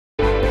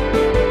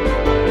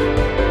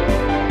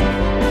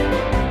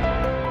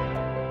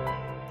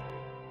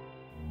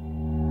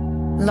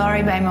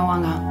Laurie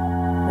Baymarrwangga,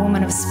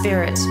 woman of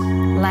spirit,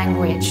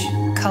 language,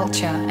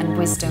 culture and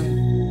wisdom.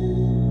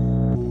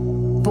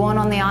 Born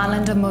on the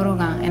island of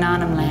Murunga in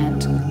Arnhem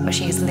Land, where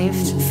she has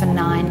lived for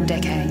 9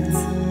 decades.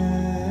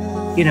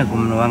 In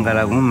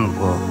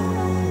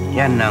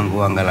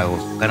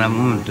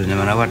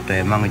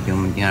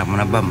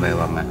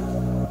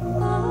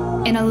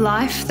a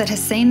life that has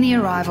seen the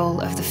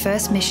arrival of the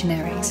first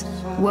missionaries,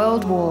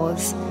 world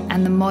wars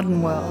and the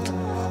modern world,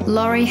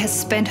 Laurie has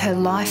spent her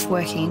life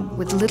working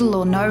with little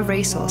or no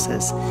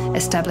resources,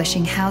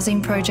 establishing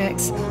housing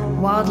projects,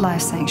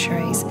 wildlife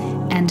sanctuaries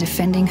and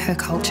defending her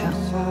culture.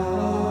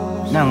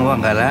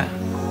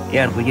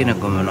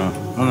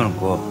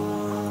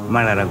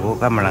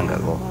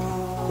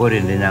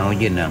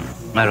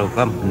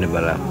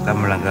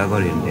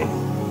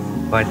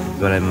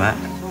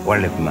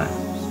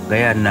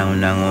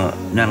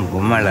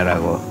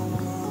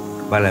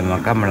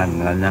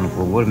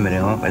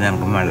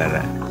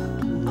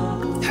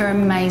 Her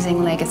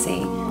amazing legacy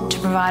to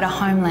provide a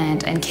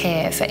homeland and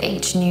care for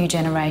each new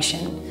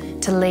generation,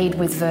 to lead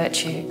with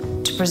virtue,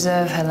 to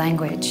preserve her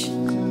language.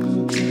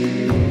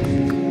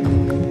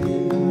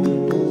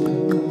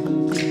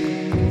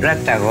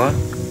 Ratago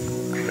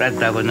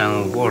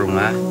nang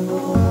wolnga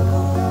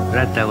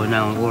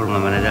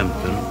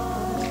manadamtun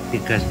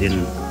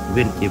tikasin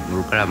 20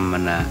 program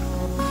mana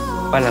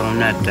palang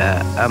nata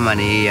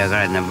amani ya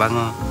karana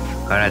bango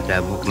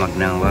karata bukmak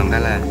nang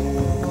wangala.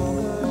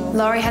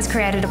 Laurie has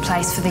created a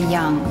place for the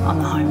young on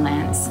the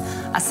homelands,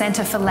 a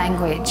centre for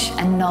language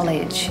and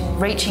knowledge,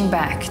 reaching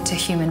back to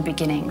human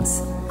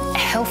beginnings. A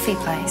healthy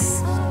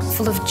place,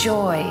 full of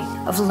joy,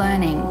 of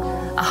learning,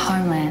 a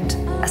homeland,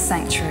 a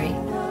sanctuary,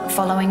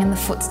 following in the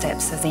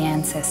footsteps of the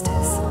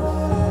ancestors.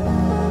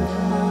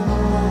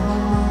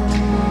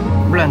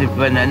 Bulangit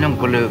bana nung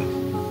kulo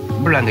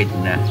bulangit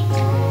na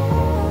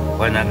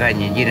wana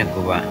ganyi jina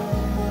kuba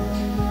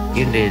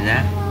inde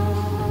na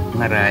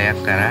ngaraya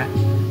kara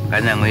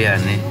kana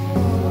nguyane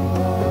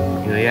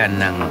yoyan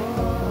nang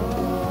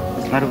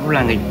ngar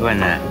bulangit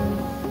bana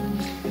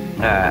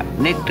nga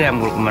nekta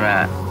mul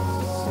kumara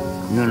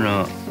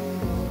nuno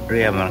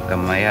riamal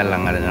kamaya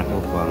langaran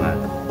kupanga.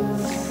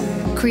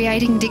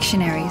 Creating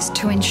dictionaries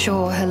to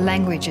ensure her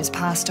language is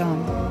passed on.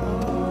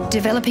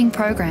 Developing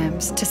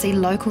programs to see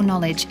local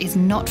knowledge is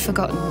not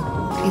forgotten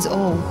is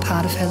all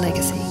part of her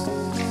legacy.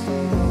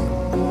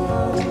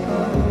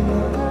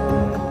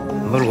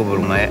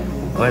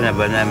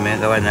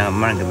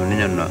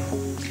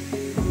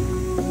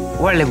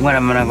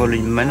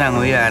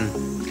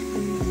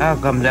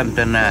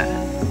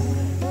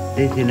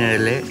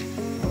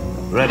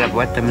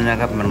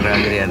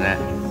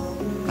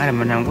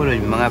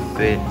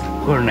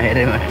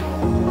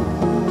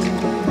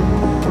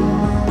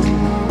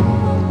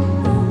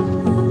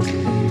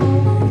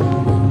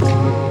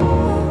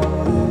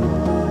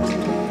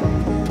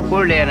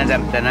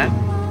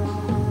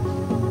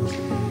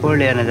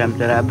 Kuliana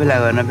damtana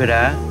bilaga na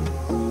bira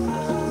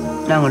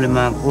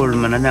nangulima kul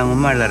mana nangu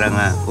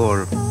malaranga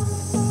kul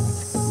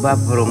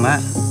bapurunga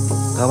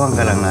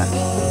kawangkalanga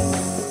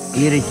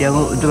iri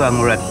jangu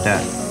duangulatta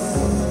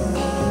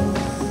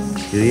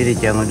iri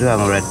jangu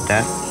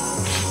duangulatta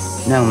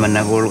nang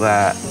mana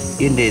kulga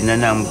indi na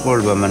nang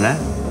kulba mana.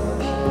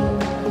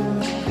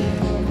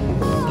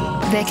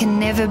 There can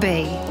never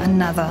be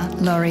another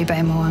Laurie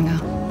Baymarrwangga,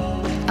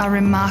 a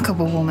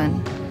remarkable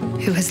woman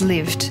who has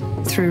lived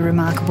through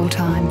remarkable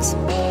times.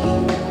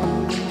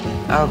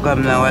 Aku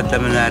mnawata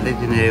menadi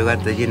sini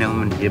wata jina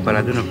umunti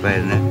paladun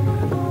paina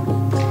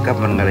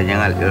kapan ngala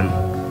nyangal yon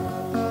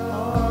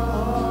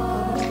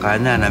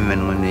kana namen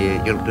muni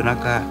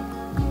jultunaka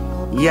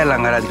iya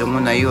langaran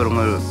tumuna yur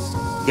ngul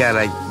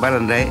jala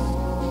balandai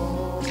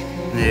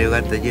ni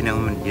wata jina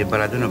umunti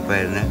paladun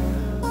paina